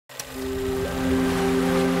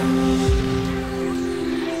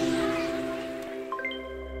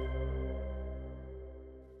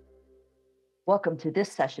Welcome to this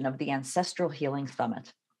session of the Ancestral Healing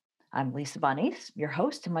Summit. I'm Lisa Bonise, your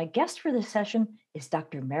host, and my guest for this session is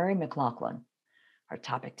Dr. Mary McLaughlin. Our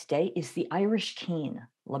topic today is the Irish Keen,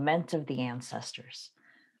 Lament of the Ancestors.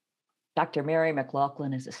 Dr. Mary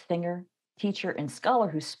McLaughlin is a singer, teacher, and scholar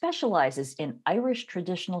who specializes in Irish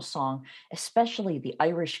traditional song, especially the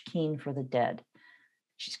Irish Keen for the Dead.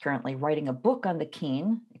 She's currently writing a book on the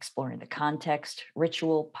Keen, exploring the context,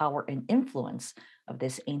 ritual, power, and influence of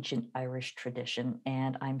this ancient Irish tradition.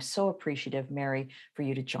 And I'm so appreciative, Mary, for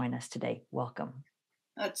you to join us today. Welcome.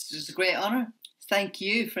 It's just a great honor. Thank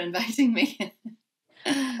you for inviting me.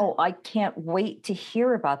 Oh, I can't wait to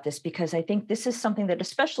hear about this because I think this is something that,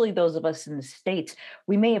 especially those of us in the States,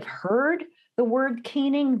 we may have heard the word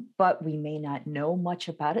keening, but we may not know much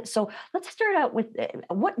about it. So let's start out with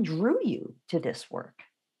what drew you to this work?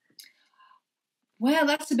 Well,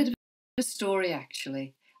 that's a bit of a story,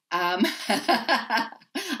 actually. I'm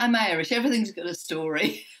Irish. Everything's got a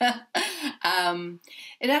story.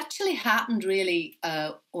 It actually happened really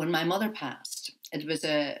when my mother passed. It was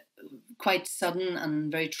a quite sudden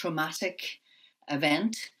and very traumatic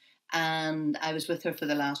event, and I was with her for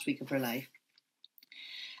the last week of her life.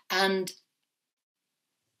 And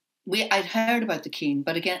I'd heard about the Keen,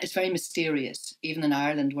 but again, it's very mysterious, even in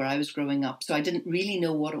Ireland where I was growing up. So I didn't really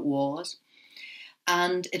know what it was.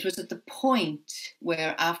 And it was at the point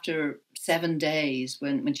where after 7 days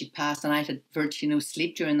when she'd passed, and I had virtually no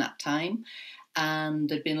sleep during that time, and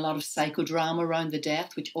there'd been a lot of psychodrama around the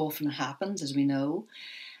death, which often happens, as we know.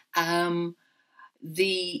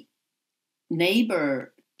 The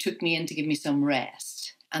neighbour took me in to give me some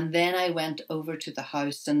rest. And then I went over to the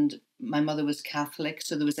house, and my mother was Catholic,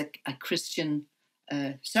 so there was a Christian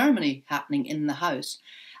ceremony happening in the house.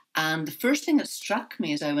 And the first thing that struck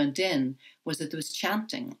me as I went in was that there was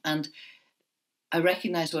chanting. And I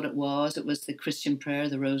recognized what it was. It was the Christian prayer,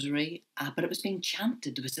 the rosary, but it was being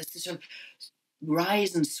chanted. There was this sort of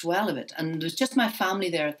rise and swell of it. And there was just my family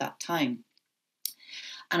there at that time.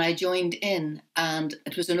 And I joined in, and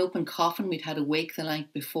it was an open coffin. We'd had a wake the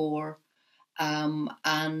night before.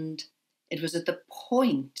 And it was at the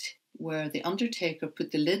point where the undertaker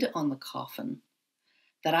put the lid on the coffin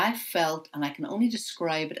that I felt, and I can only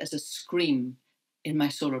describe it as a scream in my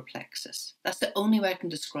solar plexus. That's the only way I can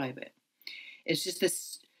describe it. It's just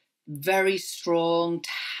this very strong,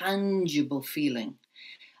 tangible feeling.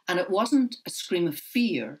 And it wasn't a scream of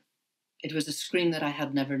fear. It was a scream that I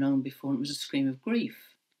had never known before. It was a scream of grief.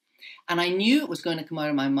 And I knew it was going to come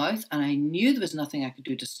out of my mouth, and I knew there was nothing I could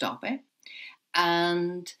do to stop it.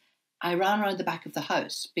 And I ran around the back of the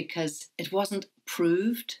house because it wasn't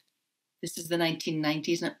proved. This is the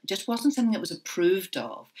 1990s, and it just wasn't something that was approved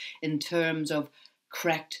of in terms of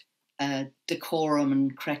correct decorum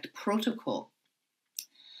and correct protocol.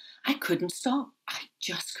 I couldn't stop. I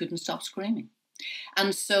just couldn't stop screaming.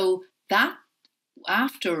 And so that,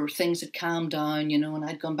 after things had calmed down, and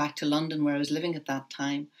I'd gone back to London where I was living at that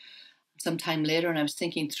time, sometime later, and I was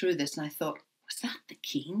thinking through this, and I thought, was that the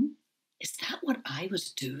Keen? Is that what I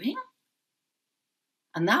was doing?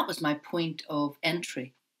 And that was my point of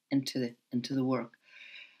entry into the work.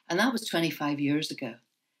 And that was 25 years ago.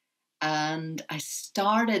 And I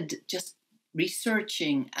started just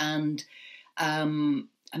researching, and I'm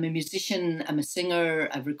a musician, I'm a singer,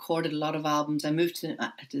 I've recorded a lot of albums. I moved to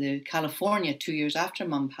California 2 years after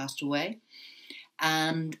Mum passed away,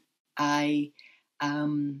 and I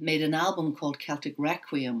made an album called Celtic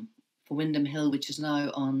Requiem for Windham Hill, which is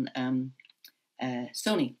now on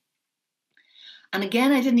Sony. And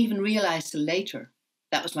again, I didn't even realize till later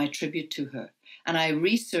that was my tribute to her. And I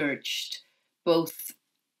researched both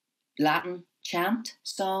Latin chant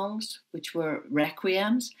songs, which were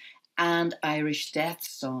requiems, and Irish death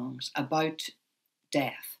songs about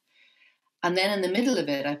death. And then in the middle of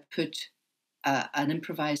it, I put an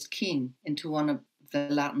improvised keen into one of the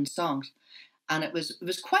Latin songs. And it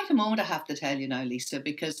was quite a moment, I have to tell you now, Lisa,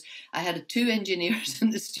 because I had 2 engineers in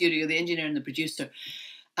the studio, the engineer and the producer,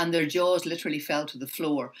 and their jaws literally fell to the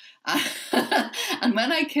floor. And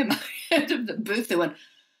when I came out of the booth, they went,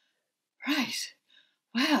 right,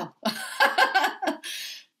 wow.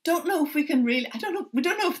 Don't know if we can really, we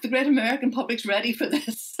don't know if the great American public's ready for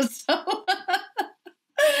this.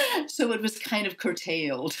 So it was kind of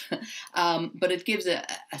curtailed, but it gives a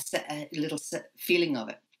little feeling of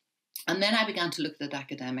it. And then I began to look at it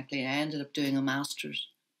academically. I ended up doing a master's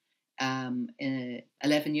 11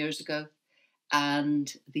 years ago. And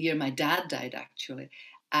the year my dad died, actually.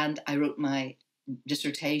 And I wrote my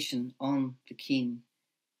dissertation on the Keen.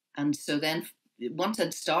 And so then once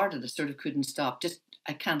I'd started, I sort of couldn't stop.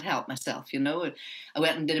 I can't help myself, I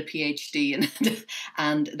went and did a PhD,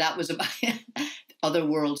 and that was about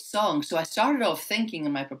otherworld song. So I started off thinking,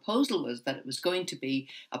 and my proposal was that it was going to be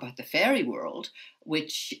about the fairy world,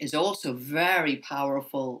 which is also very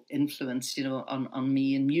powerful influence, on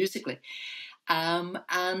me and musically. And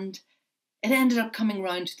it ended up coming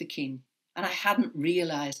round to the Keen. And I hadn't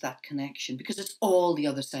realized that connection because it's all the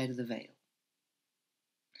other side of the veil.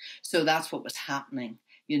 So that's what was happening.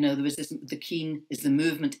 There was this, the Keen is the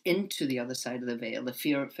movement into the other side of the veil.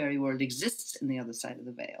 The fairy world exists in the other side of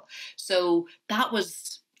the veil. So that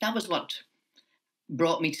was what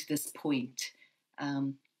brought me to this point.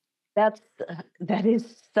 That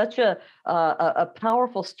is such a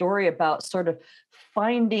powerful story about sort of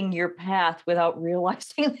finding your path without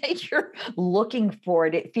realizing that you're looking for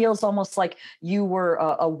it. It feels almost like you were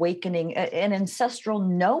awakening an ancestral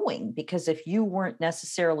knowing, because if you weren't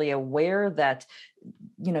necessarily aware that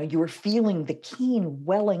you were feeling the Keen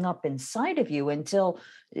welling up inside of you until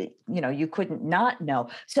you couldn't not know.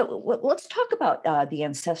 So let's talk about the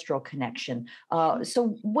ancestral connection.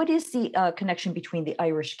 So what is the connection between the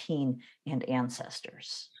Irish Keen and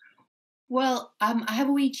ancestors? Well, I have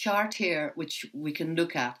a wee chart here which we can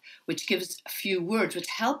look at, which gives a few words which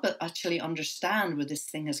help us actually understand where this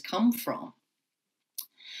thing has come from.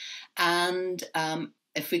 And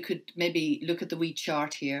if we could maybe look at the wee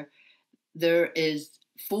chart here, there is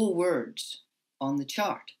 4 words on the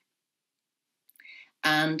chart.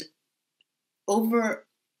 And over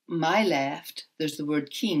my left, there's the word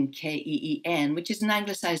Keen, Keen, which is an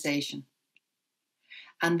Anglicization.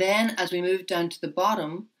 And then as we move down to the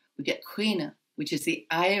bottom, we get Cuine, which is the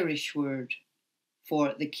Irish word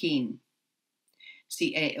for the Keen,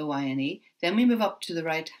 Caoine. Then we move up to the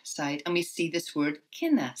right side and we see this word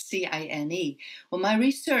Cinna, Cine. Well, my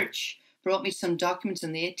research brought me some documents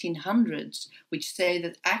in the 1800s which say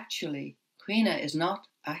that actually Cuine is not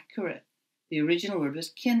accurate. The original word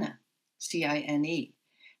was Cinna, Cine.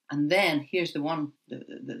 And then here's the one,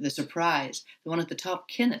 the surprise, the one at the top,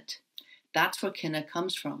 Kinnet. That's where Cinna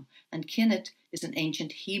comes from. And Kinnet is an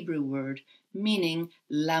ancient Hebrew word meaning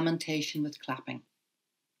lamentation with clapping.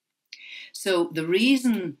 So the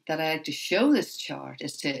reason that I like to show this chart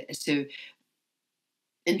is to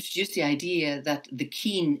introduce the idea that the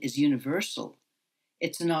Keen is universal.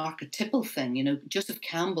 It's an archetypal thing. Joseph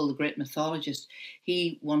Campbell, the great mythologist,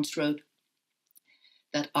 he once wrote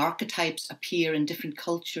that archetypes appear in different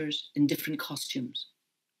cultures in different costumes.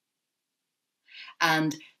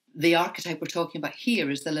 And the archetype we're talking about here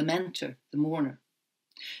is the lamenter, the mourner.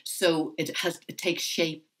 So it takes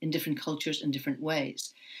shape in different cultures in different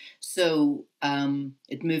ways. So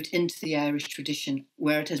it moved into the Irish tradition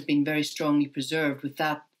where it has been very strongly preserved with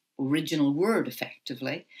that original word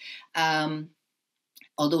effectively,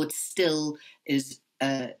 although it still is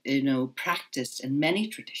practiced in many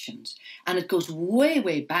traditions. And it goes way,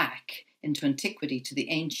 way back into antiquity to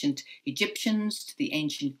the ancient Egyptians, to the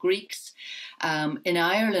ancient Greeks. In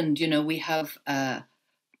Ireland, we have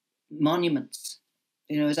monuments.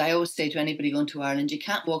 As I always say to anybody going to Ireland, you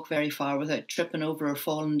can't walk very far without tripping over or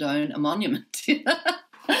falling down a monument.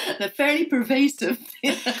 They're fairly pervasive.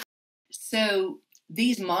 So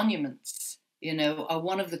these monuments, are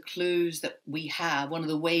one of the clues that we have, one of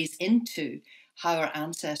the ways into how our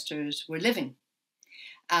ancestors were living.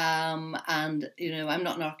 And, I'm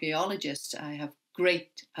not an archaeologist. I have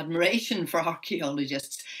great admiration for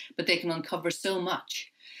archaeologists, but they can uncover so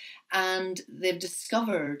much. And they've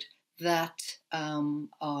discovered that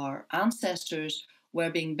our ancestors were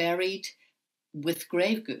being buried with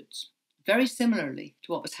grave goods, very similarly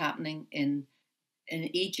to what was happening in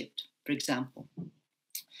Egypt, for example.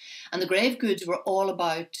 And the grave goods were all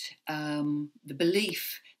about the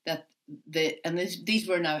belief that these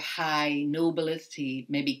were now high nobility,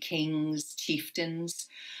 maybe kings, chieftains,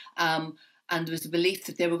 and there was a belief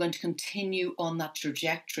that they were going to continue on that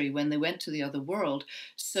trajectory when they went to the other world.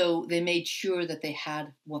 So they made sure that they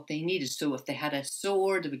had what they needed. So if they had a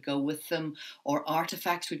sword, it would go with them, or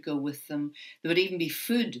artifacts would go with them. There would even be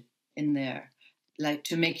food in there, like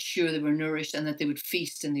to make sure they were nourished and that they would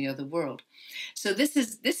feast in the other world. So this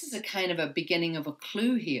is a kind of a beginning of a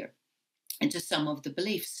clue here into some of the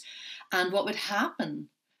beliefs. And what would happen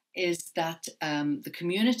is that the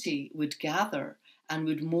community would gather and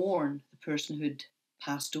would mourn the person who'd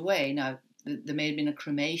passed away. Now, there may have been a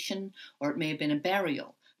cremation or it may have been a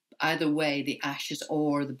burial. Either way, the ashes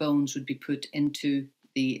or the bones would be put into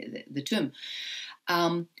the tomb.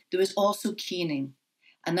 There was also keening,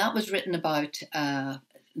 and that was written about,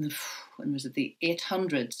 when was it, the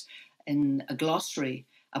 800s, in a glossary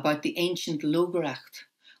about the ancient Logaracht,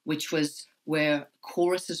 which was where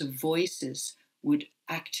choruses of voices would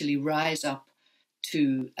actually rise up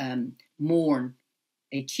to mourn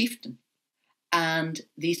a chieftain. And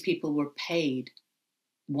these people were paid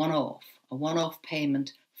a one-off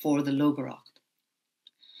payment for the Logaracht.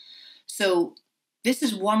 So this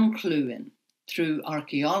is one clue in through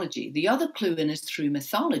archaeology. The other clue in is through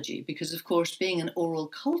mythology, because of course, being an oral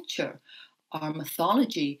culture, our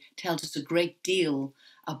mythology tells us a great deal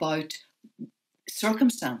about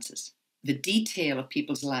circumstances, the detail of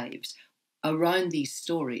people's lives around these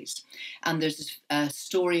stories. And there's a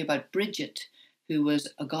story about Bridget, who was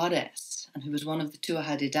a goddess and who was one of the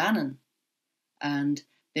Tuatha Dé Danann, and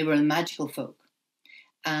they were a magical folk.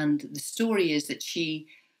 And the story is that she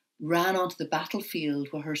ran onto the battlefield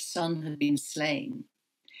where her son had been slain,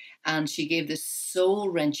 and she gave this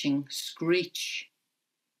soul-wrenching screech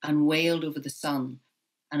and wailed over the son,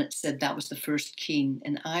 and it said that was the first Keen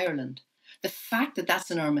in Ireland. The fact that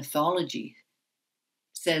that's in our mythology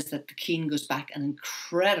says that the Keen goes back an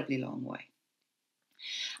incredibly long way.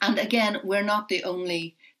 And again, we're not the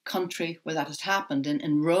only country where that has happened.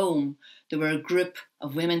 In Rome, there were a group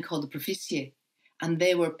of women called the Proficiae, and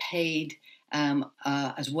they were paid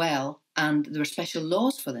as well, and there were special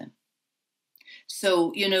laws for them.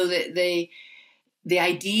 So, you know, the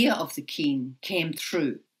idea of the Keen came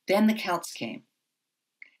through. Then the Celts came.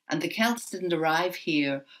 And the Celts didn't arrive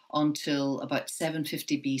here until about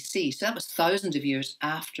 750 BC. So that was thousands of years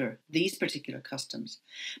after these particular customs.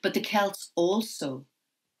 But the Celts also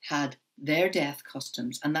had their death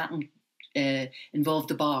customs, and that involved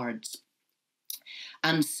the bards.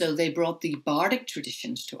 And so they brought the bardic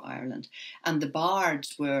traditions to Ireland, and the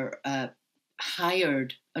bards were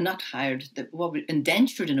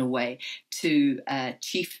indentured in a way to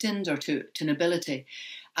chieftains or to nobility.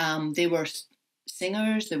 They were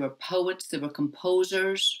singers, they were poets, they were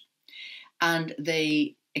composers, and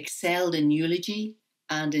they excelled in eulogy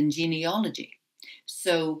and in genealogy.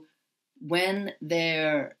 So when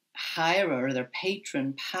their hirer, their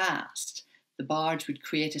patron, passed, the bards would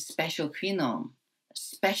create a special queenon, a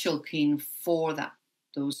special queen for that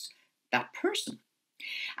person.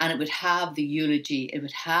 And it would have the eulogy, it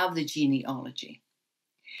would have the genealogy.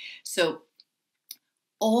 So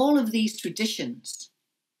all of these traditions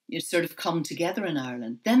sort of come together in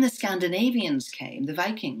Ireland. Then the Scandinavians came, the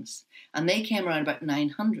Vikings, and they came around about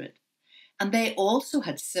 900. And they also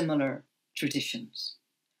had similar traditions,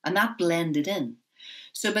 and that blended in.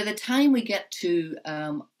 So by the time we get to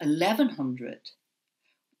 1100,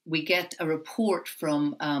 we get a report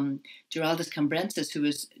from Geraldus Cambrensis, who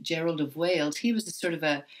was Gerald of Wales. He was a sort of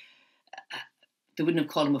they wouldn't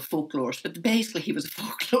have called him a folklorist, but basically he was a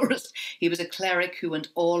folklorist. He was a cleric who went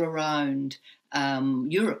all around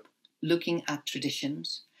Europe looking at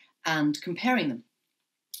traditions and comparing them.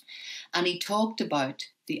 And he talked about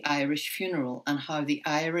the Irish funeral and how the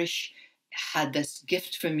Irish had this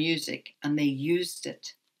gift for music and they used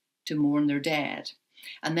it to mourn their dead.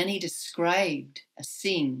 And then he described a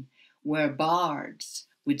scene where bards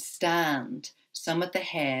would stand, some at the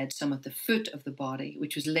head, some at the foot of the body,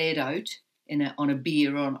 which was laid out on a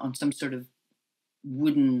bier or on some sort of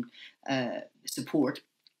wooden support.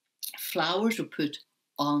 Flowers were put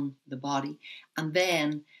on the body, and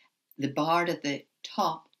then the bard at the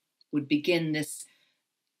top would begin this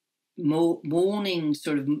moaning,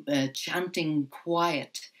 sort of chanting,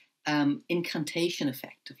 quiet incantation,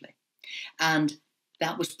 effectively. And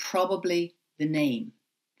that was probably the name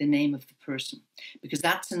of the person, because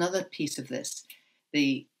that's another piece of this.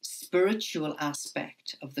 The spiritual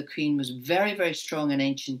aspect of the Queen was very, very strong in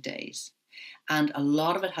ancient days. And a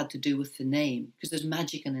lot of it had to do with the name, because there's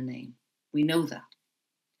magic in a name. We know that.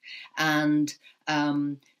 And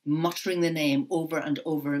muttering the name over and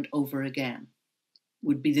over and over again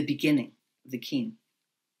would be the beginning of the Queen.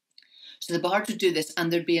 So the bards would do this, and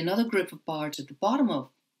there'd be another group of bards at the bottom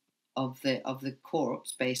of the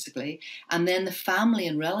corpse, basically, and then the family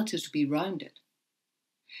and relatives would be round it.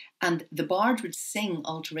 And the bards would sing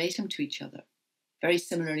alteratum to each other, very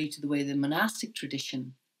similarly to the way the monastic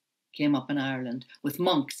tradition came up in Ireland, with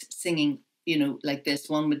monks singing, like this.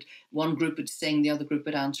 One group would sing, the other group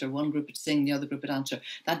would answer, one group would sing, the other group would answer.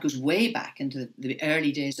 That goes way back into the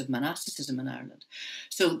early days of monasticism in Ireland.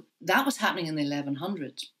 So that was happening in the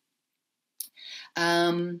 1100s.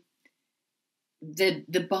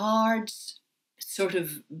 The bards sort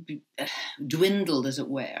of dwindled, as it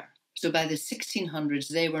were. So by the 1600s,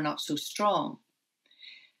 they were not so strong.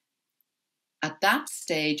 At that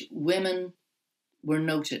stage, women were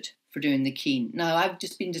noted for doing the Queen. Now, I've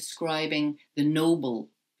just been describing the noble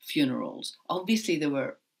funerals. Obviously, there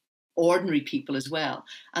were ordinary people as well,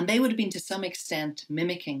 and they would have been to some extent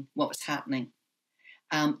mimicking what was happening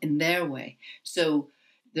in their way. So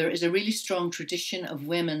there is a really strong tradition of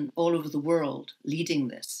women all over the world leading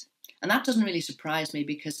this. And that doesn't really surprise me,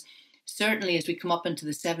 because certainly as we come up into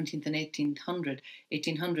the 17th and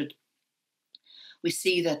 1800, we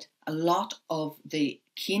see that a lot of the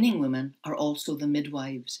keening women are also the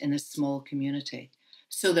midwives in a small community.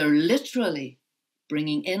 So they're literally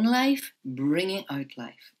bringing in life, bringing out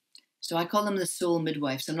life. So I call them the soul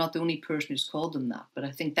midwives. I'm not the only person who's called them that, but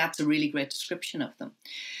I think that's a really great description of them.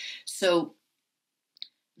 So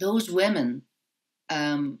those women,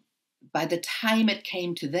 by the time it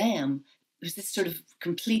came to them, it was this sort of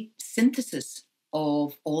complete synthesis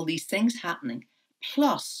of all these things happening,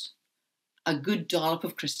 plus a good dollop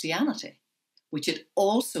of Christianity, which had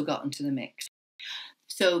also got into the mix.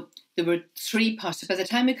 So there were three parts. By the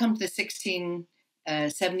time we come to the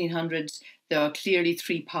 1700s, there are clearly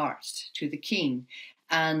three parts to the Keen,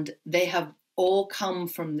 and they have all come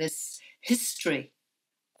from this history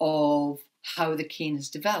of how the Keen has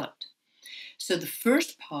developed. So the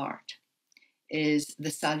first part is the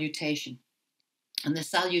salutation, and the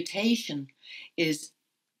salutation is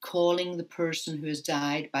calling the person who has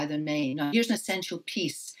died by their name. Now, here's an essential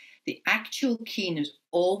piece. The actual Keen is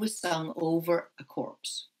always sung over a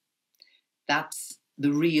corpse. That's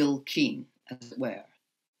the real Keen, as it were.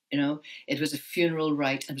 You know, it was a funeral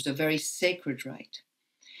rite, and it was a very sacred rite.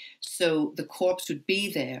 So the corpse would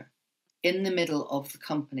be there in the middle of the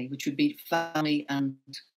company, which would be family and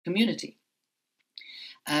community.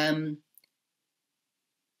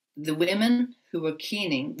 The women who were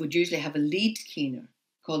keening would usually have a lead keener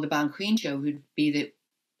called the Banquincho, who'd be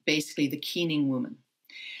basically the keening woman.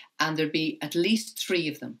 And there'd be at least three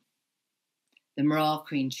of them. The Mra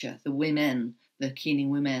Quincha, the women, the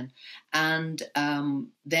keening women. And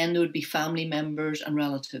then there would be family members and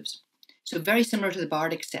relatives. So very similar to the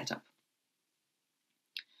Bardic setup.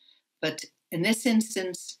 But in this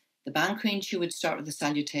instance, the Banquincha would start with the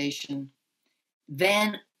salutation.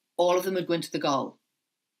 Then all of them would go into the Gol,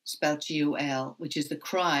 spelled G-O-L, which is the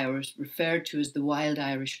cry, or is referred to as the wild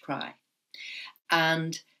Irish cry.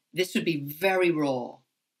 And this would be very raw,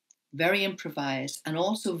 very improvised, and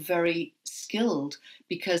also very skilled,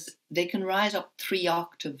 because they can rise up 3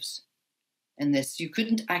 octaves in this. You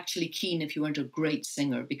couldn't actually keen if you weren't a great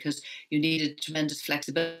singer, because you needed tremendous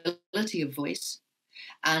flexibility of voice.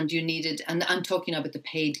 And you needed, and I'm talking about the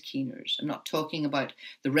paid keeners. I'm not talking about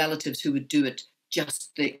the relatives who would do it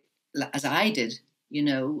just as I did, you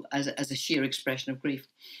know, as a sheer expression of grief.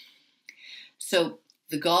 So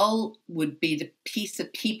the Gol would be the piece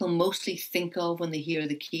that people mostly think of when they hear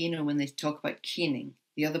the keen or when they talk about keening.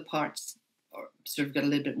 The other parts are sort of got a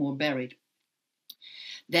little bit more buried.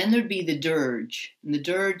 Then there'd be the dirge, and the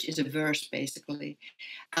dirge is a verse basically,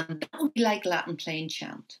 and that would be like Latin plain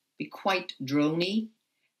chant, be quite drony,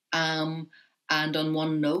 and on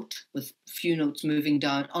one note with few notes moving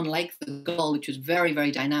down, unlike the Gol, which was very,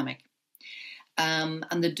 very dynamic. And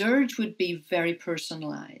the dirge would be very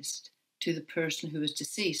personalized to the person who was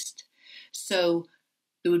deceased. So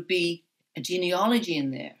there would be a genealogy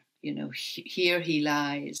in there. You know, here he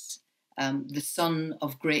lies, the son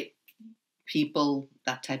of great people,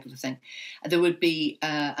 that type of a thing. There would be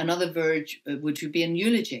another verge, which would be an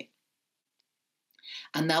eulogy.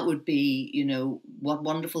 And that would be, you know, what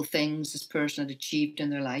wonderful things this person had achieved in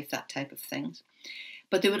their life, that type of things.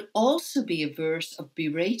 But there would also be a verse of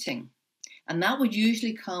berating. And that would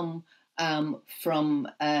usually come from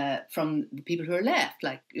the people who are left,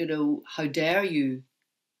 like, you know, how dare you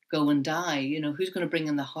go and die? You know, who's going to bring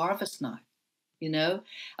in the harvest now? You know,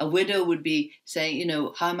 a widow would be saying, you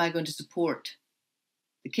know, how am I going to support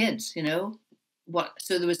the kids? You know, what?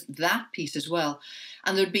 So there was that piece as well,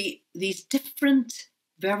 and there'd be these different,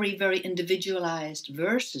 very, very individualized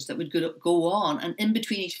verses that would go on, and in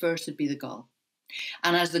between each verse would be the Gol.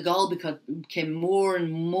 And as the Gol became more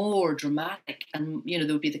and more dramatic, and, you know,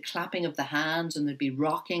 there would be the clapping of the hands, and there'd be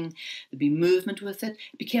rocking, there'd be movement with it.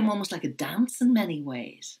 It became almost like a dance in many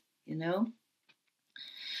ways, you know.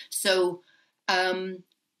 So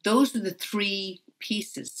those were the 3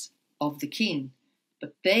 pieces of the keen,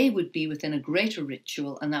 but they would be within a greater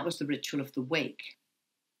ritual, and that was the ritual of the wake.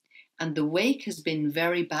 And the wake has been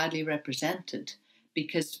very badly represented,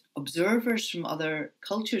 because observers from other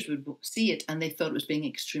cultures would see it and they thought it was being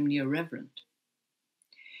extremely irreverent.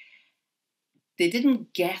 They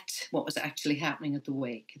didn't get what was actually happening at the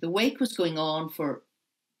wake. The wake was going on for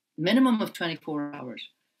a minimum of 24 hours,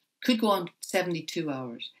 could go on 72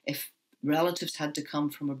 hours if relatives had to come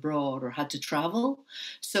from abroad or had to travel.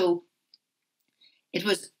 So it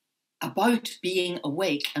was about being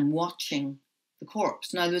awake and watching the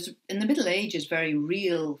corpse. Now, there was, in the Middle Ages, very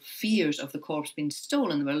real fears of the corpse being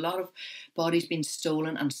stolen. There were a lot of bodies being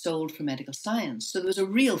stolen and sold for medical science. So there was a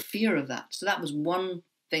real fear of that. So that was one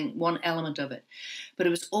thing, one element of it. But it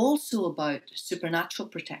was also about supernatural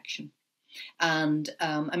protection. And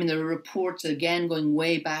I mean, there are reports again going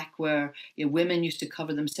way back where women used to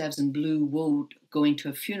cover themselves in blue wool going to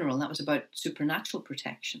a funeral, and that was about supernatural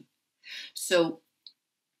protection. So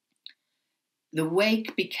the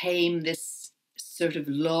wake became this sort of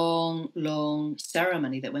long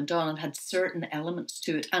ceremony that went on and had certain elements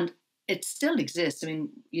to it, and it still exists. I mean,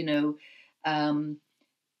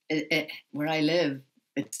 where I live,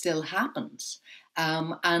 it still happens,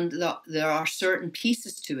 and there are certain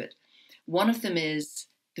pieces to it. One of them is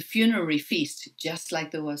the funerary feast, just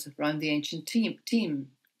like there was around the ancient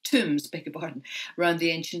tombs, beg your pardon, around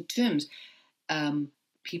the ancient tombs.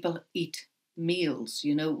 People eat meals,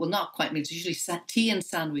 well, not quite meals, usually tea and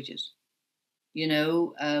sandwiches.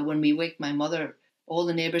 When we wake my mother, all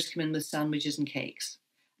the neighbours come in with sandwiches and cakes.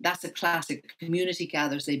 That's a classic. The community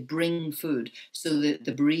gathers, they bring food so that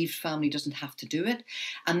the bereaved family doesn't have to do it.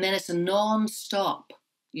 And then it's a non-stop,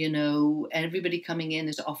 everybody coming in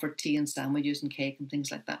is offered tea and sandwiches and cake and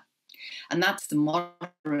things like that. And that's the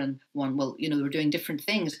modern one. Well, they were doing different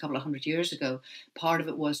things a couple of hundred years ago. Part of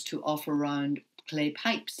it was to offer round clay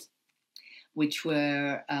pipes, which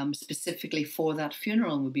were specifically for that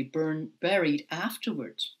funeral and would be buried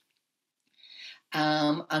afterwards.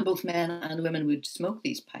 And both men and women would smoke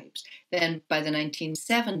these pipes. Then by the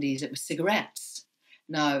 1970s, it was cigarettes.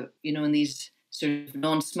 Now, in these sort of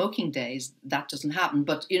non-smoking days, that doesn't happen.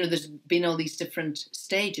 But, there's been all these different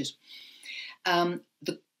stages.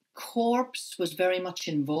 The corpse was very much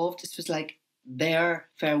involved. This was like their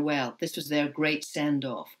farewell. This was their great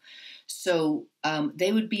send-off. So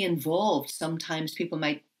they would be involved. Sometimes people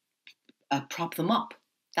might prop them up,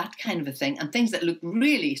 that kind of a thing. And things that look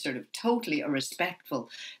really sort of totally irrespectful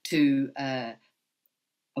to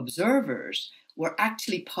observers were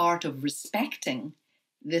actually part of respecting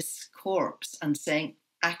this corpse and saying,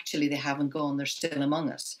 actually, they haven't gone. They're still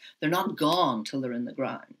among us. They're not gone till they're in the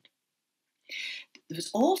ground. There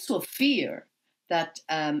was also a fear that,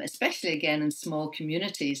 especially again in small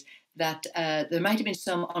communities, that there might have been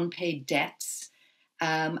some unpaid debts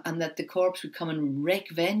and that the corpse would come and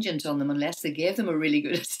wreak vengeance on them unless they gave them a really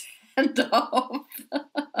good send-off.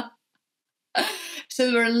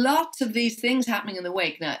 So there are lots of these things happening in the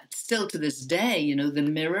wake. Now, still to this day, the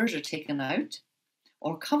mirrors are taken out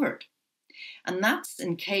or covered. And that's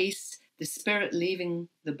in case the spirit leaving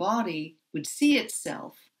the body would see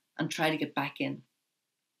itself and try to get back in.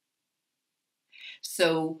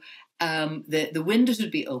 So the windows would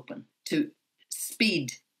be open to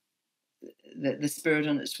speed the spirit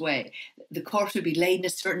on its way. The corpse would be laid in a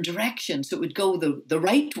certain direction, so it would go the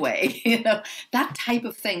right way. That type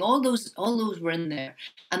of thing. All those were in there.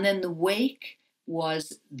 And then the wake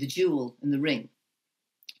was the jewel in the ring.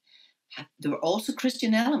 There were also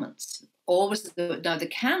Christian elements. Now the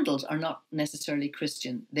candles are not necessarily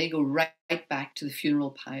Christian. They go right back to the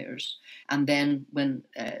funeral pyres. And then when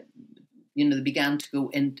they began to go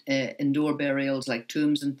in indoor burials like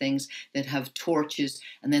tombs and things that have torches,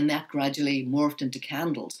 and then that gradually morphed into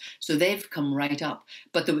candles. So they've come right up.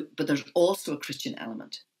 But there's also a Christian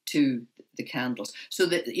element to the candles. So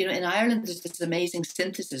that in Ireland there's this amazing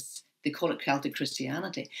synthesis. They call it Celtic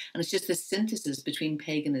Christianity, and it's just this synthesis between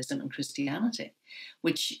paganism and Christianity,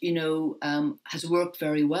 which has worked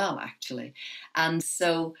very well actually. And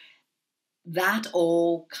so that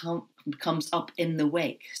all comes up in the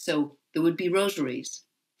wake. So there would be rosaries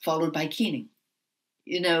followed by keening,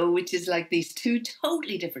 which is like these two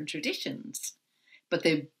totally different traditions, but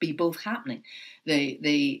they'd be both happening.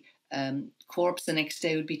 The corpse the next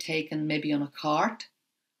day would be taken maybe on a cart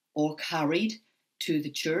or carried to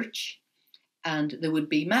the church, and there would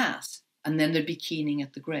be mass, and then there'd be keening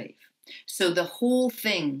at the grave. So the whole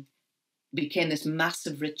thing became this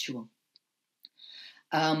massive ritual.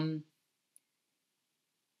 There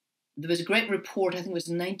was a great report, I think it was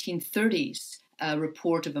in the 1930s, a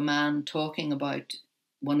report of a man talking about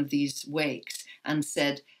one of these wakes and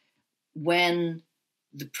said, when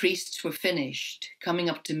the priests were finished, coming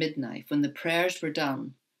up to midnight, when the prayers were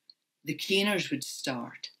done, the keeners would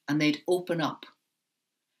start and they'd open up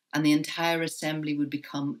and the entire assembly would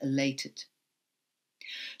become elated.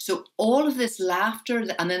 So all of this laughter,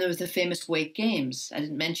 and then there was the famous wake games. I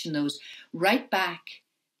didn't mention those. Right back,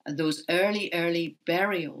 those early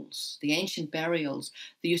burials, the ancient burials,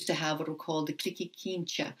 they used to have what were called the clicky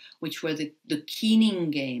keencha, which were the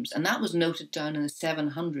keening games. And that was noted down in the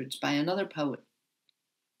 700s by another poet.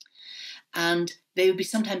 And they would be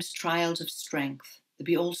sometimes trials of strength. There'd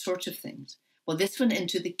be all sorts of things. Well, this went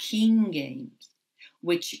into the keen games,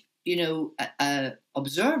 which,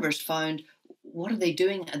 observers found, what are they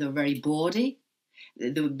doing? They're very bawdy.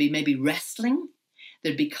 There would be maybe wrestling.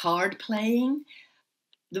 There'd be card playing.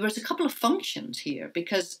 There was a couple of functions here,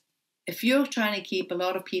 because if you're trying to keep a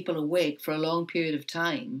lot of people awake for a long period of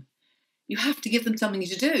time, you have to give them something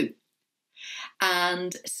to do.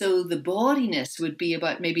 And so the bawdiness would be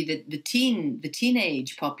about maybe the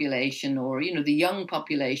teenage population, or the young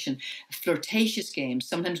population, flirtatious games,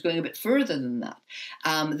 sometimes going a bit further than that.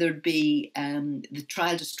 There'd be the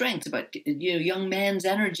trial to strength, about young men's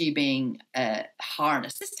energy being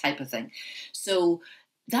harnessed, this type of thing. So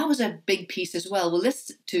that was a big piece as well. Well,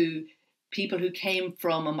 this to people who came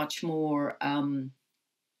from a much more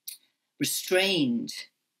restrained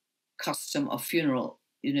custom of funeral,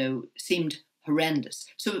 seemed horrendous.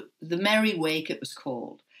 So the Merry Wake, it was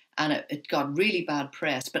called, and it got really bad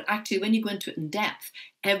press. But actually, when you go into it in depth,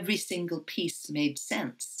 every single piece made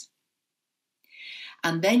sense.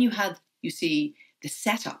 And then you see, the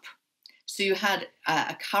setup. So you had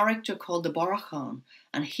a character called the Borachan,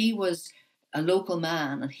 and he was a local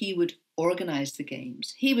man, and he would organize the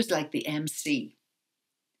games. He was like the MC.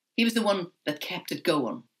 He was the one that kept it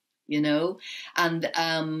going.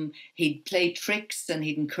 And he'd play tricks, and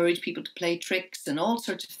he'd encourage people to play tricks and all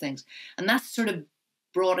sorts of things. And that sort of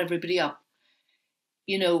brought everybody up.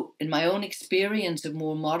 In my own experience of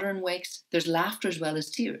more modern wakes, there's laughter as well as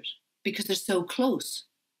tears because they're so close,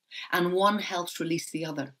 and one helps release the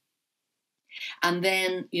other. And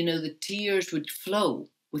then, the tears would flow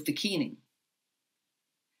with the keening.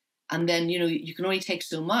 And then, you can only take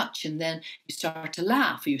so much, and then you start to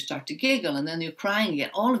laugh, or you start to giggle, and then you're crying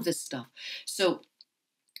again, all of this stuff. So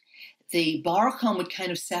the Borachan would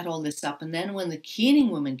kind of set all this up. And then when the keening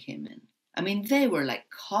women came in, I mean, they were like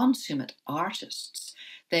consummate artists.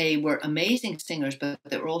 They were amazing singers, but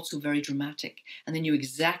they were also very dramatic. And they knew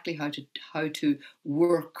exactly how to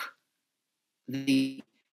work the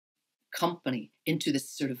company into this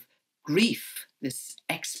sort of grief, this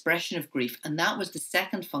expression of grief. And that was the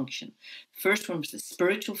second function. First one was the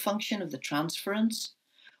spiritual function of the transference,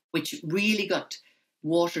 which really got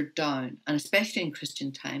watered down, and especially in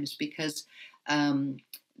Christian times, because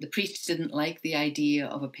the priests didn't like the idea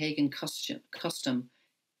of a pagan custom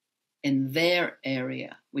in their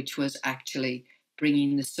area, which was actually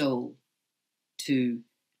bringing the soul to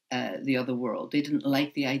the other world. They didn't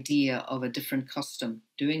like the idea of a different custom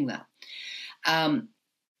doing that.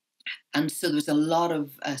 And so there was a lot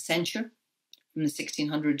of censure from the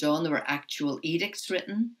 1600s on. There were actual edicts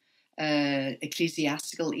written,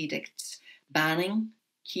 ecclesiastical edicts, banning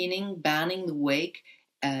keening, banning the wake,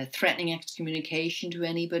 threatening excommunication to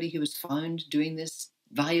anybody who was found doing this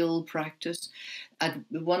vile practice. At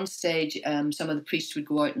one stage, some of the priests would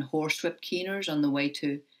go out and horsewhip keeners on the way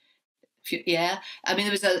to... Yeah, I mean,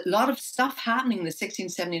 there was a lot of stuff happening in the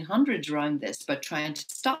 1700s around this, but trying to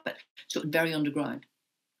stop it. So it was very underground.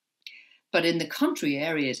 But in the country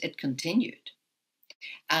areas, it continued.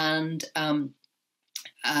 And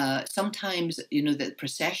sometimes, the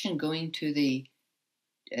procession going to the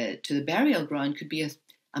burial ground could be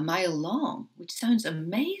a mile long, which sounds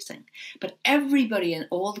amazing. But everybody in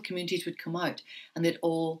all the communities would come out, and they'd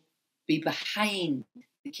all be behind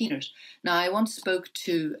the keeners. Now, I once spoke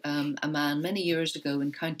to a man many years ago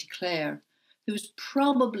in County Clare, who was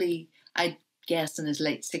probably, I'd guess, in his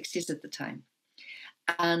late 60s at the time.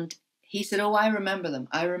 And he said, "Oh, I remember them.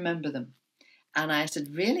 And I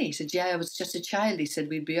said, "Really?" He said, "Yeah, I was just a child." He said,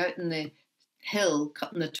 "We'd be out in the hill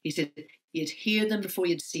cutting the..." He said, "You'd hear them before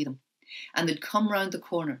you'd see them. And they'd come round the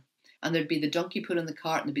corner, and there'd be the donkey put in the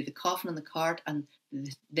cart, and there'd be the coffin in the cart, and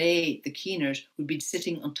the keeners, would be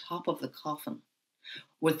sitting on top of the coffin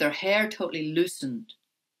with their hair totally loosened,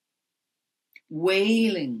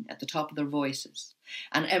 wailing at the top of their voices,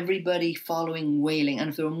 and everybody following, wailing. And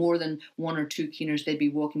if there were more than one or two keeners, they'd be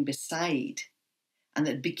walking beside, and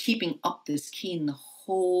they'd be keeping up this keen the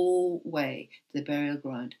whole way to the burial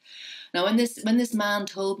ground." Now, when this man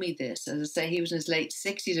told me this, as I say, he was in his late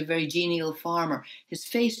 60s, a very genial farmer. His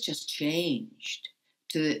face just changed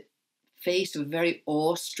to the face of a very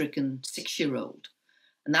awe-stricken 6-year-old.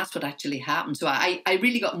 And that's what actually happened. So I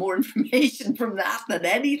really got more information from that than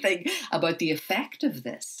anything about the effect of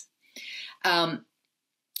this.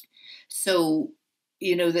 So,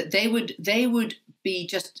 that they would be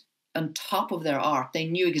just on top of their art. They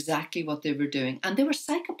knew exactly what they were doing. And they were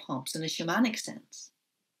psychopomps in a shamanic sense,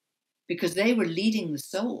 because they were leading the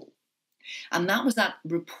soul. And that was that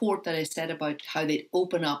report that I said about how they'd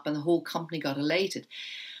open up and the whole company got elated.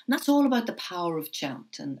 And that's all about the power of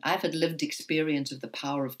chant. And I've had lived experience of the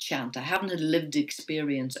power of chant. I haven't had lived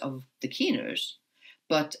experience of the keeners,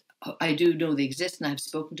 but I do know they exist, and I've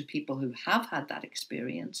spoken to people who have had that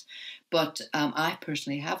experience. But I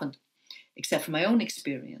personally haven't, except for my own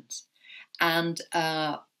experience. And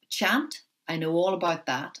chant I know all about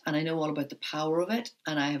that, and I know all about the power of it,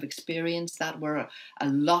 and I have experienced that where a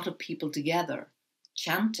lot of people together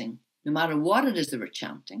chanting, no matter what it is they were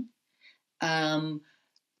chanting, um,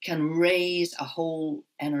 can raise a whole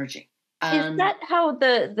energy. Is And that how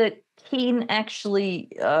the keen actually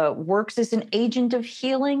works as an agent of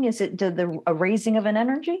healing? Is it a raising of an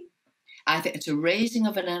energy? I think it's a raising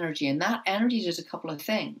of an energy, and that energy does a couple of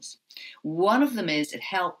things. One of them is it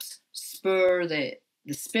helps spur the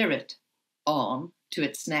spirit on to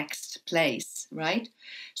its next place, right?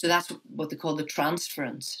 So that's what they call the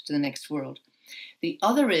transference to the next world. The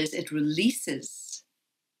other is it releases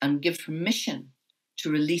and gives permission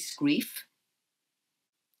to release grief.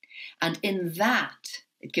 And in that,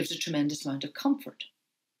 it gives a tremendous amount of comfort.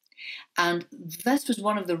 And this was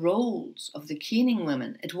one of the roles of the Keening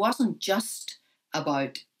women. It wasn't just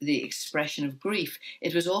about the expression of grief,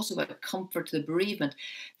 it was also about comfort to the bereavement.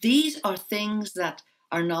 These are things that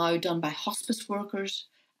are now done by hospice workers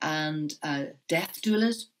and death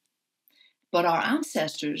doulas. But our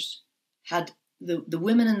ancestors had the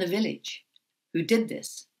women in the village who did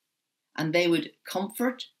this, and they would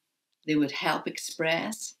comfort, they would help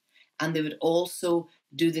express, and they would also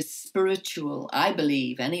do this spiritual, I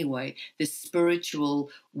believe anyway, this spiritual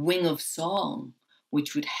wing of song,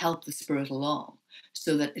 which would help the spirit along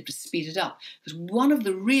so that it was speeded up. Because one of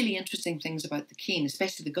the really interesting things about the keen,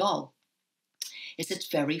 especially the gall, is it's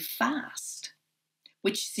very fast,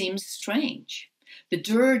 which seems strange. The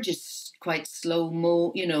dirge is quite slow,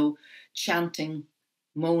 chanting,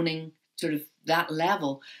 moaning, sort of that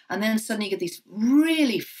level. And then suddenly you get these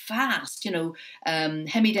really fast,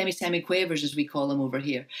 hemi, demi, semi quavers, as we call them over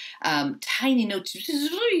here, tiny notes,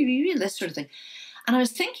 this sort of thing. And I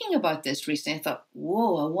was thinking about this recently. I thought,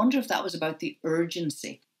 whoa, I wonder if that was about the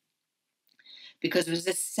urgency. Because there was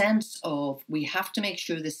this sense of we have to make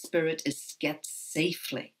sure the spirit gets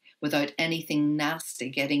safely without anything nasty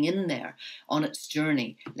getting in there on its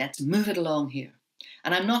journey. Let's move it along here.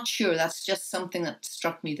 And I'm not sure, that's just something that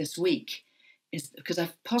struck me this week, is because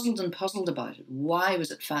I've puzzled about it. Why was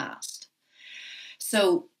it fast?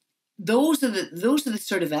 So those are the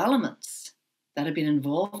sort of elements that have been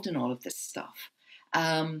involved in all of this stuff.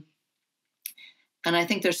 And I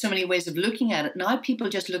think there's so many ways of looking at it. Now people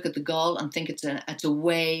just look at the gall and think it's a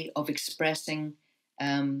way of expressing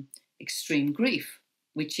extreme grief,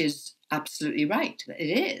 which is absolutely right.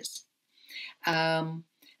 It is.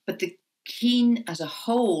 But the keen as a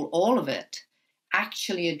whole, all of it,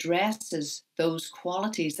 actually addresses those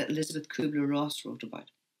qualities that Elizabeth Kubler-Ross wrote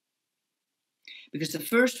about. Because the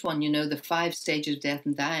first one, the 5 stages of death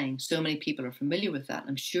and dying, so many people are familiar with that.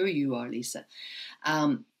 I'm sure you are, Lisa.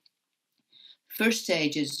 First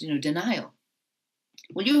stage is, denial.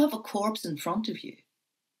 Well, you have a corpse in front of you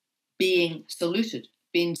being saluted,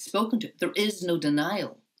 being spoken to. There is no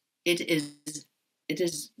denial. It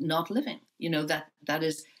is not living.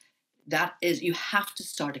 That is, you have to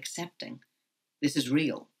start accepting this is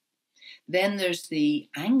real. Then there's the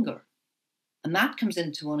anger. And that comes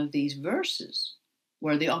into one of these verses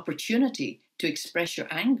where the opportunity to express your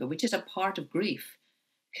anger, which is a part of grief,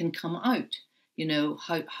 can come out.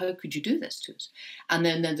 How could you do this to us? And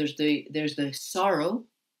then there's the sorrow,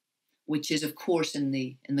 which is of course in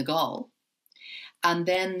the gall. And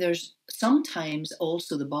then there's sometimes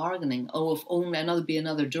also the bargaining. Oh, if only, and that'll be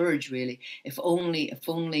another dirge really. If only,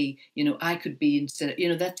 I could be instead,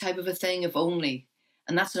 that type of a thing, if only.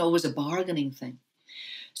 And that's always a bargaining thing.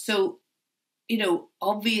 So,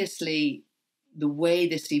 obviously the way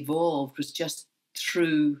this evolved was just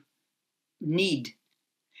through need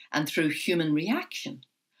and through human reaction,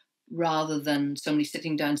 rather than somebody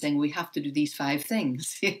sitting down saying, we have to do these 5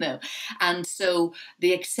 things, And so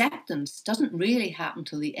the acceptance doesn't really happen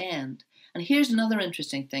till the end. And here's another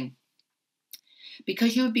interesting thing.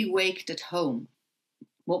 Because you would be waked at home,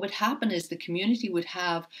 what would happen is the community would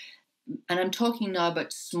have, and I'm talking now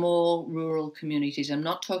about small rural communities. I'm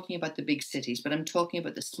not talking about the big cities, but I'm talking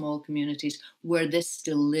about the small communities where this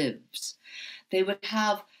still lives. They would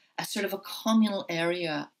have a sort of a communal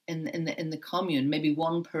area in the commune. Maybe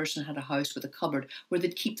one person had a house with a cupboard where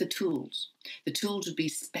they'd keep the tools. The tools would be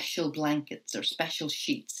special blankets or special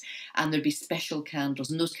sheets, and there'd be special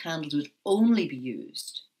candles, and those candles would only be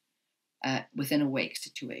used within a wake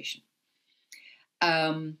situation.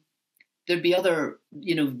 There'd be other,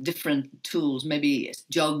 different tools, maybe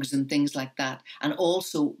jugs and things like that. And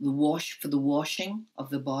also for the washing of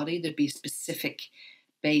the body, there'd be specific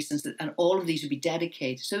basins, and all of these would be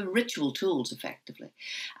dedicated. So ritual tools, effectively.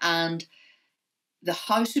 And the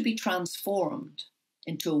house would be transformed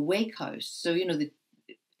into a wake house. So, the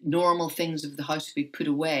normal things of the house would be put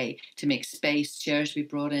away to make space, chairs would be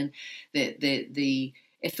brought in.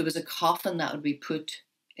 If there was a coffin, that would be put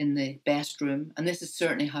in the best room. And this is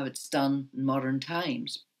certainly how it's done in modern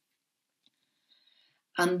times.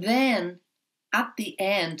 And then at the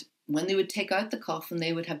end, when they would take out the coffin,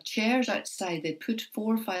 they would have chairs outside. They'd put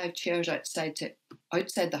 4 or 5 chairs outside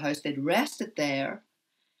the house. They'd rest it there,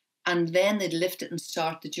 and then they'd lift it and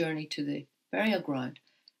start the journey to the burial ground.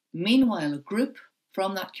 Meanwhile, a group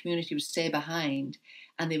from that community would stay behind,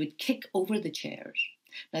 and they would kick over the chairs.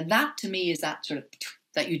 Now, that to me is that sort of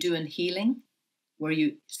that you do in healing, where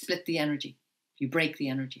you split the energy, you break the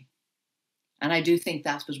energy. And I do think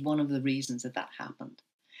that was one of the reasons that happened.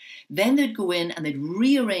 Then they'd go in and they'd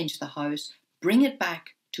rearrange the house, bring it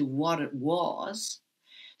back to what it was.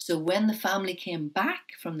 So when the family came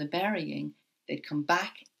back from the burying, they'd come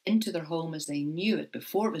back into their home as they knew it,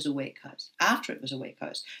 before it was a wake house, after it was a wake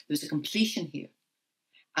house. There was a completion here.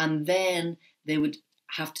 And then they would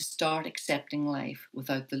have to start accepting life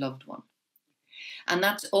without the loved one. And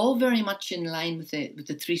that's all very much in line with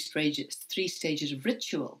the three stages of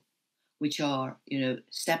ritual, which are,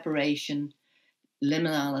 separation,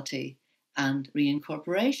 liminality, and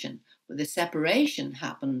reincorporation. Well, the separation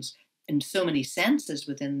happens in so many senses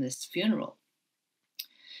within this funeral.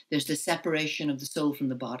 There's the separation of the soul from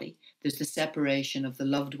the body. There's the separation of the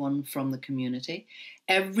loved one from the community.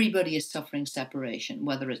 Everybody is suffering separation,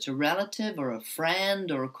 whether it's a relative or a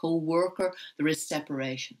friend or a co-worker, there is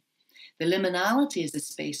separation. The liminality is the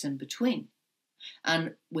space in between.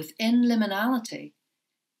 And within liminality,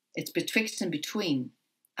 it's betwixt and between,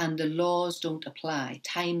 and the laws don't apply.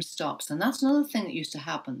 Time stops. And that's another thing that used to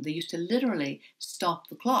happen. They used to literally stop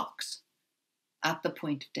the clocks at the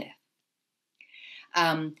point of death.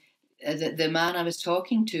 The man I was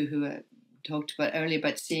talking to, who I talked about earlier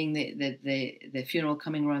about seeing the funeral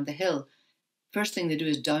coming around the hill, first thing they do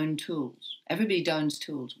is down tools. Everybody downs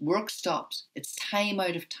tools. Work stops. It's time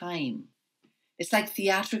out of time. It's like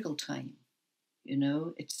theatrical time.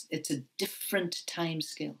 It's a different time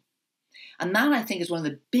scale. And that, I think, is one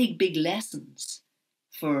of the big lessons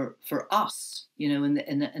for us,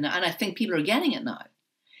 and I think people are getting it now,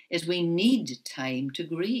 is we need time to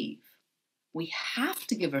grieve. We have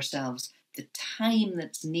to give ourselves the time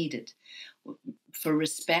that's needed for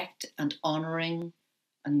respect and honouring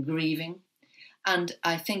and grieving. And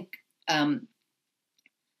I think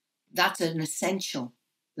that's an essential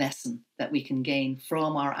lesson that we can gain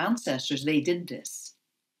from our ancestors. They did this.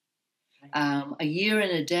 A year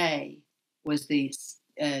and a day was the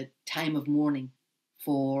time of mourning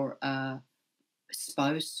for a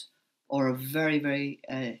spouse or a very, very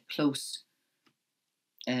close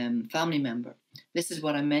family member. This is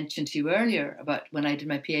what I mentioned to you earlier about when I did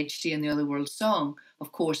my PhD in the Other World Song.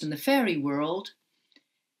 Of course, in the fairy world,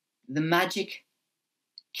 the magic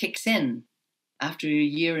kicks in after a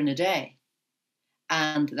year and a day,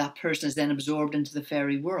 and that person is then absorbed into the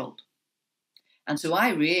fairy world. And so I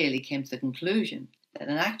really came to the conclusion that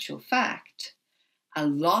in actual fact, a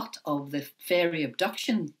lot of the fairy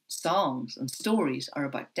abduction songs and stories are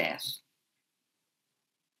about death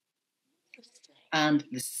and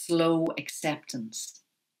the slow acceptance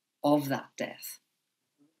of that death.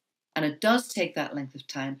 And it does take that length of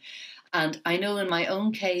time. And I know in my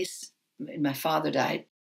own case, my father died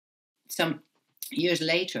some years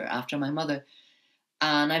later after my mother,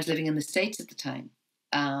 and I was living in the States at the time.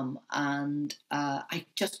 I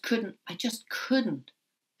just couldn't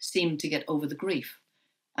seem to get over the grief.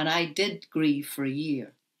 And I did grieve for a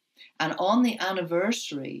year. And on the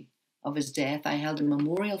anniversary of his death, I held a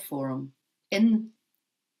memorial for him in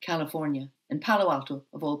California, in Palo Alto,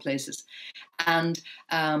 of all places. And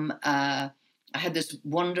I had this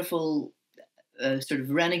wonderful sort of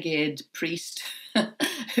renegade priest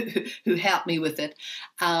who helped me with it.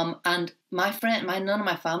 And my friend, none of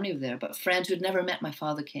my family were there, but friends who'd never met my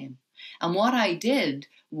father came. And what I did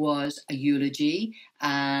was a eulogy,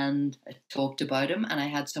 and I talked about him, and I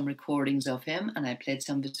had some recordings of him, and I played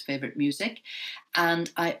some of his favorite music, and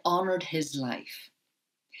I honored his life.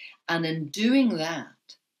 And in doing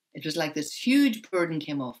that, it was like this huge burden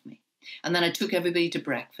came off me. And then I took everybody to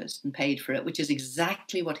breakfast and paid for it, which is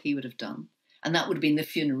exactly what he would have done. And that would have been the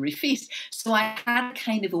funerary feast. So I had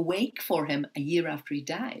kind of a wake for him a year after he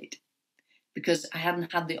died, because I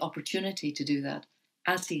hadn't had the opportunity to do that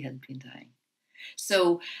as he had been dying.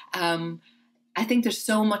 So I think there's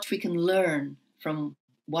so much we can learn from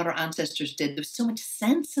what our ancestors did. There's so much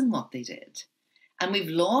sense in what they did, and we've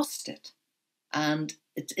lost it. And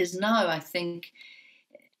it is now, I think,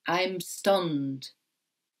 I'm stunned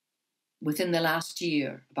within the last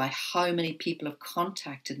year by how many people have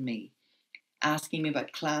contacted me asking me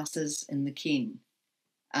about classes in the Keen.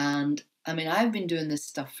 And I mean, I've been doing this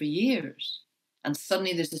stuff for years, and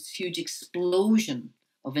suddenly there's this huge explosion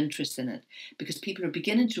of interest in it, because people are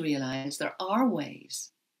beginning to realize there are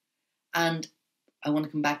ways. And I want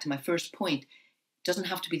to come back to my first point. It doesn't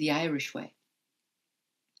have to be the Irish way.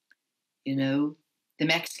 You know, the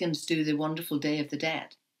Mexicans do the wonderful Day of the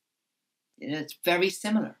Dead. You know, it's very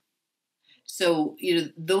similar. So,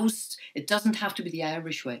 you know, it doesn't have to be the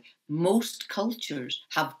Irish way. Most cultures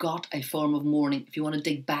have got a form of mourning, if you want to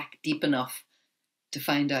dig back deep enough to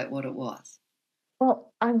find out what it was.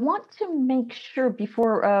 Well, I want to make sure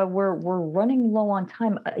before we're running low on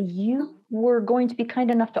time, you were going to be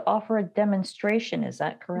kind enough to offer a demonstration. Is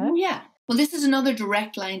that correct? Yeah. Well, this is another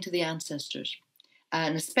direct line to the ancestors,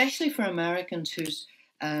 and especially for Americans whose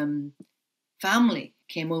family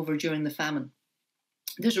came over during the famine.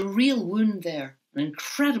 There's a real wound there, an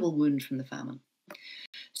incredible wound from the famine.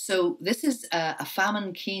 So this is a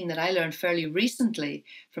famine keen that I learned fairly recently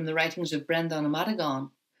from the writings of Brendan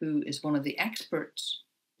O'Madigan, who is one of the experts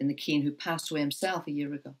in the keen, who passed away himself a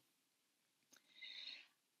year ago.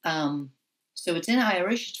 So it's in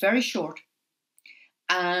Irish, it's very short,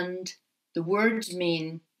 and the words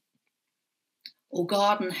mean, "O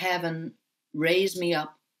God in heaven, raise me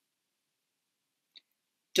up.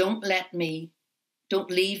 Don't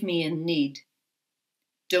leave me in need.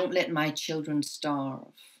 Don't let my children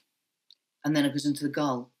starve." And then it goes into the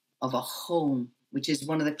gull of a hone, which is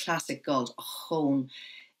one of the classic gulls, a hone,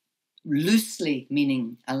 loosely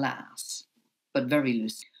meaning alas, but very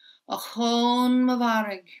loosely. A hone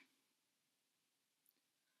mavarrig.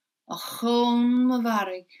 A hone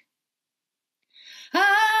mavarrig.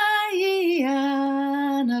 Ayan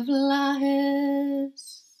of lahis.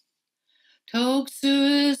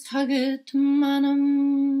 Togsus hugget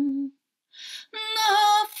manum.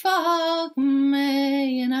 No fog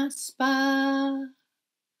me in aspa.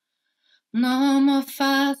 No ma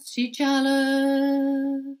fasti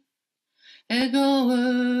jala.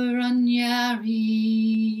 Egoer anyari.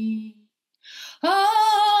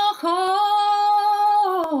 Oh, home.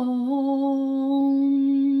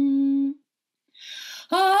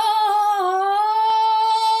 Oh,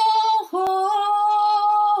 home.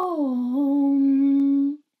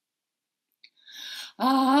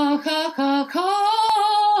 Ah, ka, ka, ka.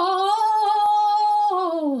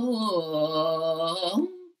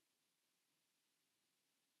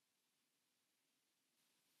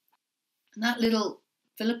 And that little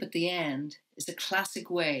fillip at the end is a classic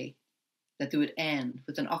way that they would end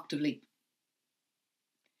with an octave leap.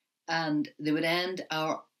 And they would end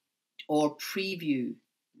or preview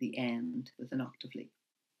the end with an octave leap.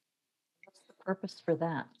 What's the purpose for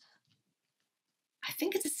that? I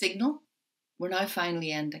think it's a signal. We're now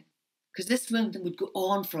finally ending. Because this would go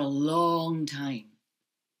on for a long time.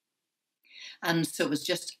 And so it was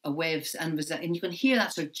just a way of, and you can hear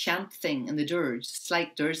that sort of chant thing in the dirge,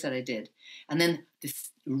 slight dirge that I did. And then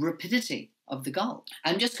this rapidity of the gull.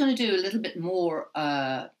 I'm just going to do a little bit more,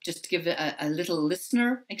 just to give a little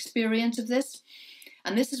listener experience of this.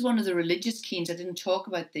 And this is one of the religious keens. I didn't talk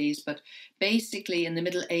about these, but basically in the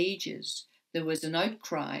Middle Ages, there was an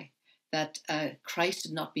outcry that Christ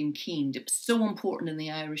had not been keened. It was so important in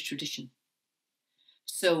the Irish tradition.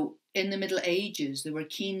 So in the Middle Ages, there were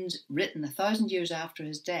keens written 1,000 years after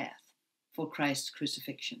his death for Christ's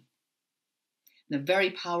crucifixion. They're very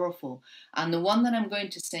powerful. And the one that I'm going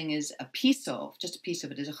to sing is a piece of, just a piece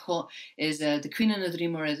of it, is the Queen of the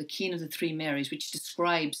Dreamer, the Queen of the Three Marys, which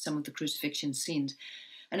describes some of the crucifixion scenes.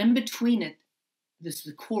 And in between it, there's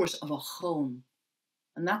the chorus of a home.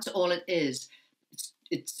 And that's all it is.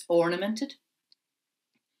 It's ornamented,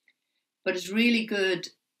 but it's really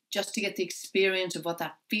good just to get the experience of what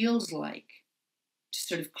that feels like, to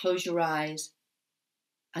sort of close your eyes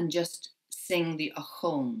and just sing the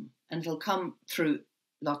ahone, and it'll come through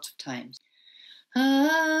lots of times.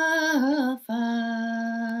 Ah,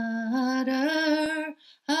 Father,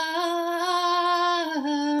 Aspel,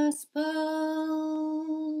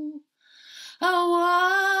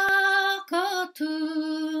 Awaka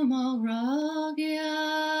to Moragia.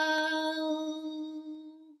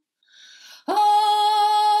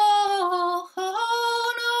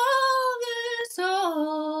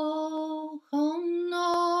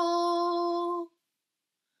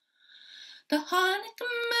 The Hanik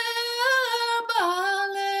mer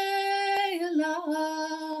bale larnawad.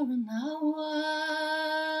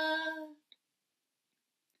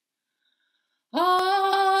 Oh,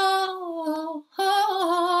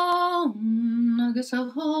 nuggets of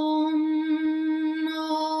home.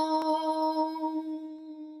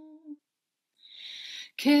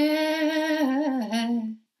 Ke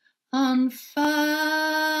on fabrashin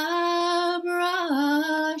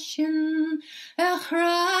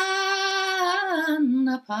echran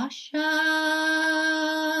pasha.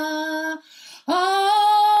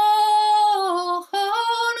 Oh,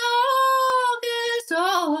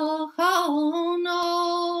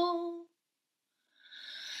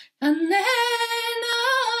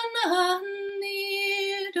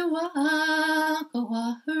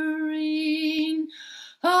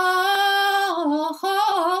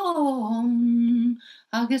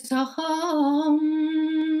 agus a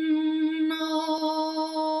no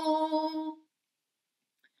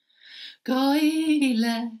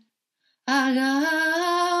Goile agawira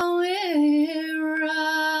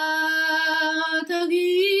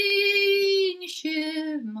dagin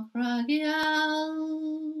shim ragial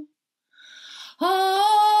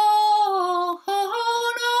oh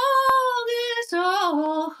no is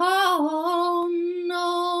oh no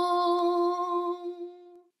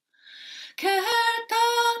Kerta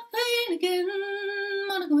pingin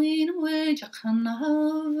managwin wage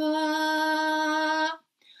kanava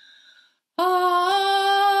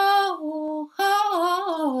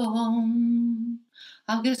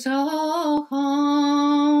I guess no.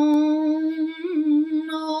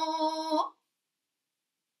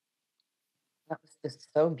 That was just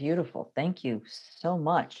so beautiful. Thank you so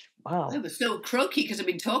much. Wow. I was so croaky because I've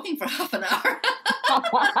been talking for half an hour.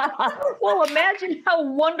 Well, imagine how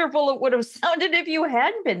wonderful it would have sounded if you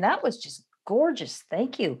hadn't been. That was just gorgeous.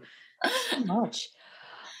 Thank you so much.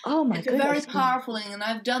 Oh my It's a very goodness. powerful thing, and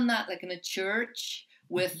I've done that like in a church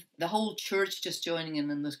with the whole church just joining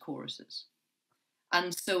in those choruses.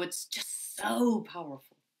 And so it's just so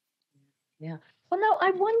powerful. Yeah. Well, now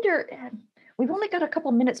I wonder, we've only got a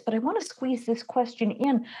couple minutes, but I want to squeeze this question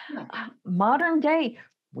in. Yeah. Modern day,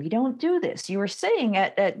 we don't do this. You were saying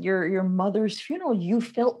at your mother's funeral, you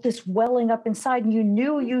felt this welling up inside and you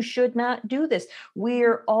knew you should not do this.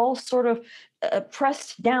 We're all sort of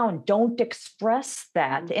pressed down. Don't express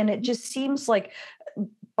that. And it just seems like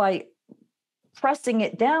by pressing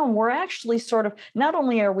it down, we're actually sort of, not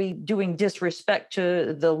only are we doing disrespect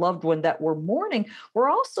to the loved one that we're mourning, we're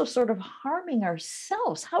also sort of harming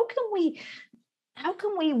ourselves. How can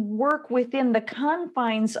we work within the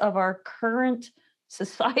confines of our current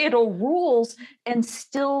societal rules and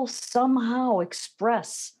still somehow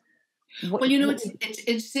express Well, you know,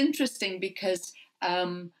 it's interesting because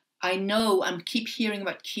I know I keep hearing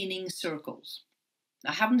about keening circles.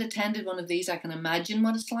 I haven't attended one of these. I can imagine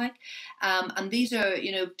what it's like. And these are,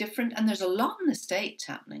 you know, different. And there's a lot in the States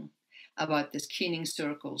happening about this keening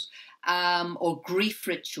circles or grief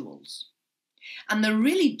rituals. And they're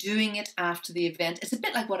really doing it after the event. It's a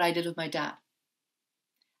bit like what I did with my dad.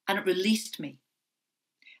 And it released me.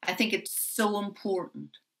 I think it's so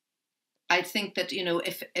important. I think that, you know,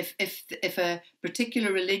 if a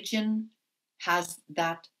particular religion has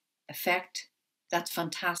that effect, that's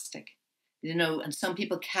fantastic. You know, and some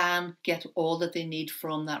people can get all that they need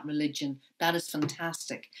from that religion. That is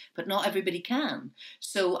fantastic, but not everybody can.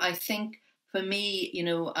 So I think for me, you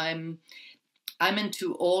know, I'm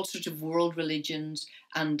into all sorts of world religions,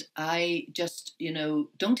 and I just, you know,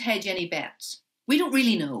 don't hedge any bets. We don't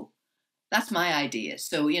really know. That's my idea.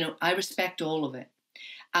 So, you know, I respect all of it.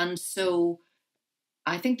 And so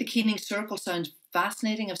I think the Keening Circle sounds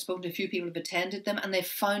fascinating. I've spoken to a few people who've attended them, and they've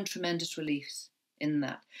found tremendous relief in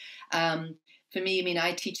that. For me, I mean,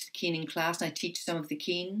 I teach the Keening class, and I teach some of the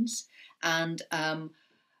Keens, and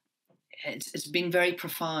it's been very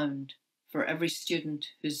profound for every student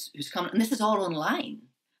who's come. And this is all online.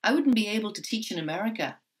 I wouldn't be able to teach in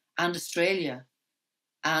America and Australia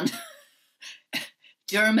and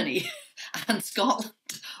Germany and Scotland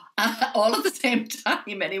all at the same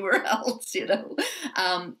time anywhere else, you know.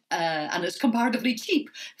 And it's comparatively cheap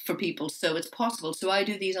for people, so it's possible. So I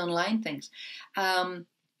do these online things.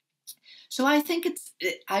 So I think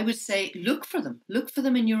I would say, look for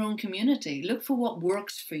them in your own community, look for what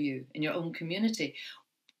works for you in your own community.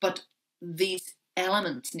 But these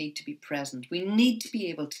elements need to be present. We need to be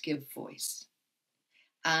able to give voice.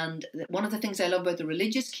 And one of the things I love about the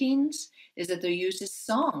religious Keens is that they're used as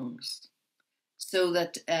songs, so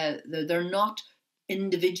that they're not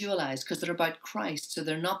individualized, because they're about Christ. So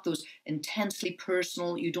they're not those intensely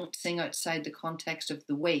personal, you don't sing outside the context of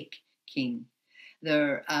the wake Keen.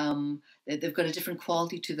 They've got a different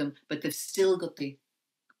quality to them, but they've still got the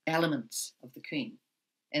elements of the Queen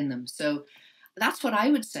in them. So that's what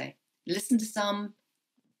I would say. Listen to some,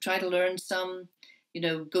 try to learn some, you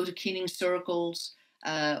know, go to Keening circles,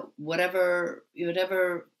 whatever,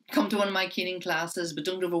 come to one of my Keening classes, but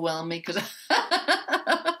don't overwhelm me, because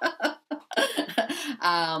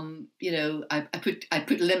you know, I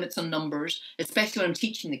put limits on numbers, especially when I'm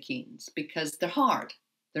teaching the Keens, because they're hard.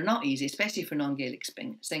 They're not easy, especially for non-Gaelic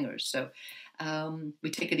singers. So we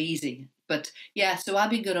take it easy. But yeah, so I'll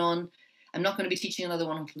be good on. I'm not going to be teaching another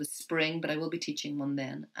one until the spring, but I will be teaching one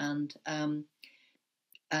then. And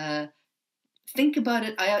think about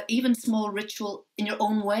it. Even small ritual in your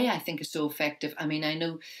own way, I think, is so effective. I mean, I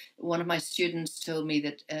know one of my students told me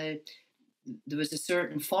that there was a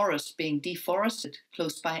certain forest being deforested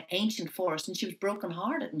close by, ancient forest, and she was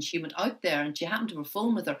brokenhearted, and she went out there, and she happened to have a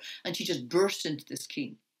phone with her, and she just burst into this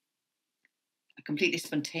keen, a completely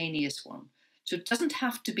spontaneous one. So it doesn't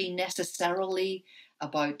have to be necessarily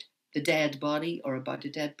about the dead body or about a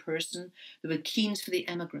dead person. There were keens for the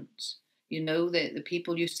emigrants. You know, the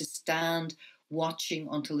people used to stand watching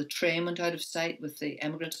until the train went out of sight with the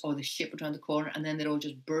emigrants, or the ship went around the corner, and then they'd all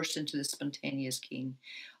just burst into the spontaneous keen,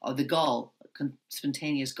 or the gull,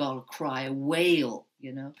 spontaneous gull cry, a wail,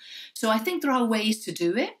 you know. So I think there are ways to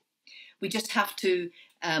do it. We just have to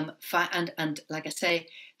find, and like I say,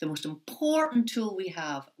 the most important tool we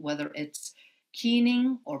have, whether it's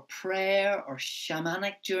keening or prayer or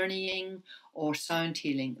shamanic journeying or sound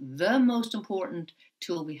healing, the most important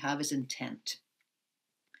tool we have is intent.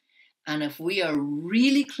 And if we are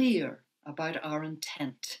really clear about our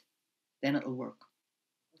intent, then it'll work.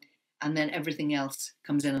 And then everything else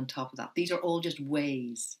comes in on top of that. These are all just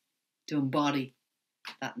ways to embody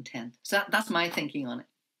that intent. So that's my thinking on it.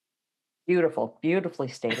 Beautiful, beautifully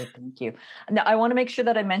stated. Thank you. Now, I want to make sure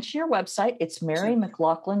that I mention your website. It's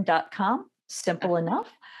marymclaughlin.com. Simple enough.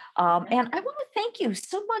 And I want to thank you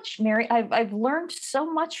so much, Mary. I've learned so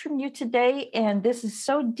much from you today, and this is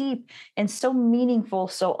so deep and so meaningful.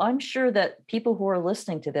 So I'm sure that people who are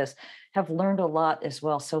listening to this have learned a lot as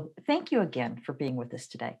well. So thank you again for being with us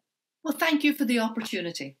today. Well, thank you for the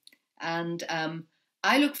opportunity. And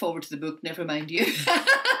I look forward to the book, never mind you.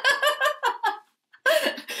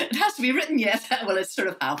 It has to be written yet. Well, it's sort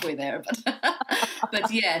of halfway there,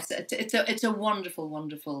 but yes, it's a wonderful,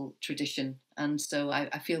 wonderful tradition, and so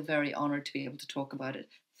I feel very honoured to be able to talk about it.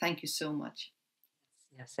 Thank you so much.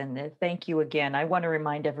 Yes, and thank you again. I want to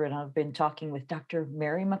remind everyone I've been talking with Dr.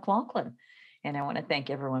 Mary McLaughlin, and I want to thank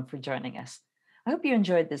everyone for joining us. I hope you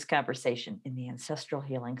enjoyed this conversation in the Ancestral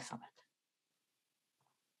Healing Summit.